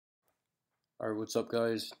Alright, what's up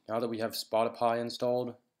guys? Now that we have Spotipy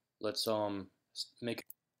installed, let's make it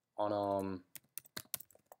on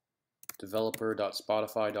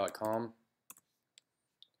developer.spotify.com.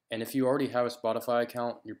 And if you already have a Spotify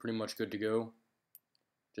account, you're pretty much good to go.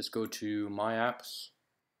 Just go to My Apps,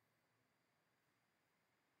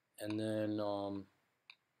 and then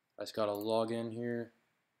I just gotta log in here.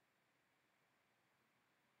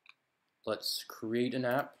 Let's create an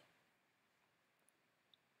app.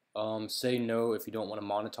 Say no if you don't want to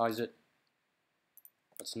monetize it.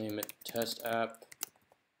 Let's name it Test App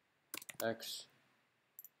X.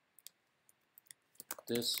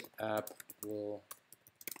 This app will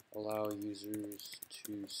allow users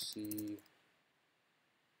to see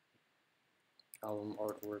album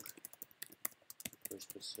artwork for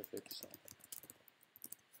specific songs.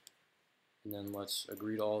 And then let's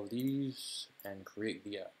agree to all of these and create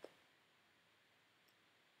the app.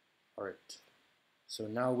 Alright, so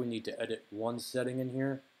now we need to edit one setting in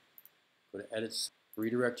here. Go to Edit,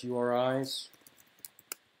 Redirect URIs,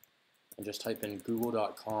 and just type in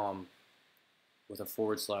google.com with a / at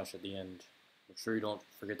the end. Make sure you don't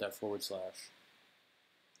forget that /.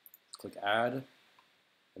 Click Add,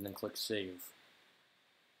 and then click Save.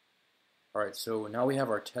 Alright, so now we have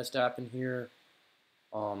our test app in here.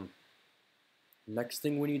 Next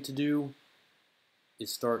thing we need to do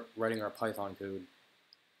is start writing our Python code.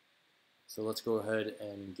 So let's go ahead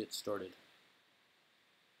and get started.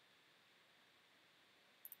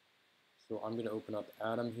 So I'm going to open up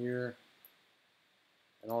Atom here,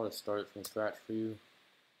 and I'll just start it from scratch for you.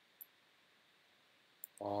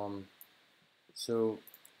 So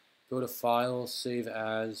go to File, Save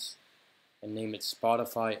As, and name it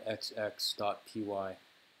spotifyxx.py,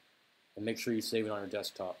 and make sure you save it on your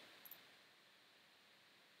desktop.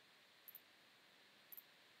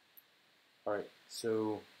 Alright,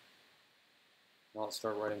 so now let's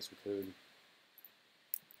start writing some code.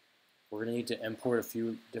 We're going to need to import a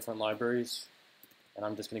few different libraries, and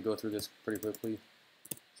I'm just going to go through this pretty quickly.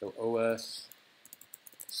 So OS,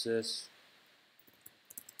 sys,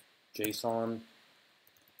 JSON,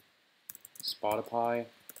 Spotipy,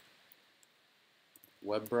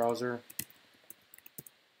 web browser,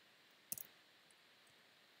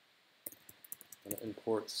 and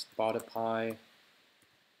import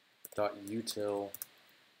Spotipy.util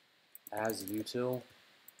as util,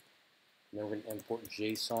 and then we're going to import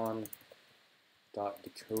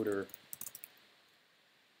JSON.decoder.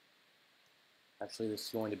 Actually, this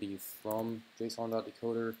is going to be from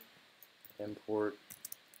JSON.decoder, import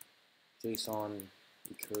JSON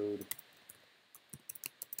decode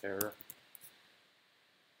error.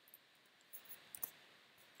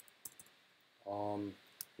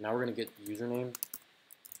 Now we're going to get the username.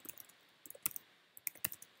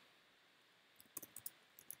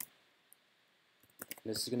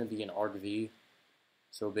 This is going to be an argv.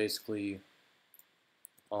 So basically,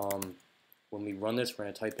 when we run this, we're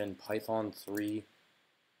going to type in Python 3.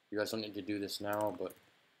 You guys don't need to do this now, but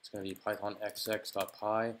it's going to be Python xx.py,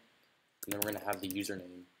 and then we're going to have the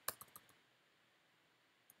username.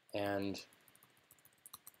 And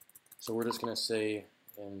so we're just going to say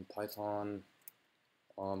in Python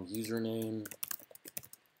username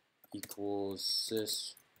equals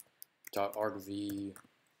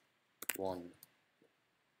sys.argv1.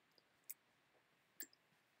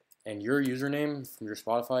 And your username from your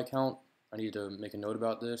Spotify account, I need to make a note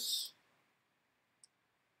about this.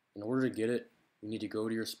 In order to get it, you need to go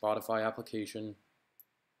to your Spotify application,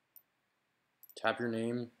 tap your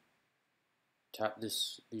name, tap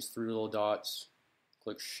these 3 little dots,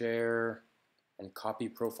 click share, and copy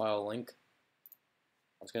profile link.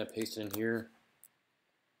 I'm just going to paste it in here.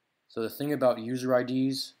 So the thing about user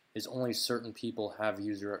IDs is only certain people have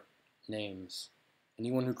user names.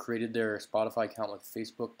 Anyone who created their Spotify account with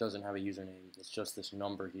Facebook doesn't have a username. It's just this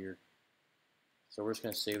number here. So we're just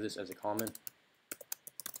going to save this as a comment.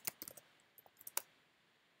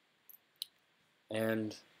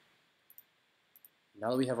 And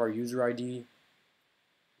now that we have our user ID,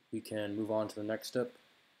 we can move on to the next step.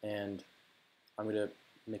 And I'm going to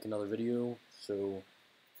make another video, so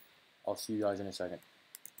I'll see you guys in a second.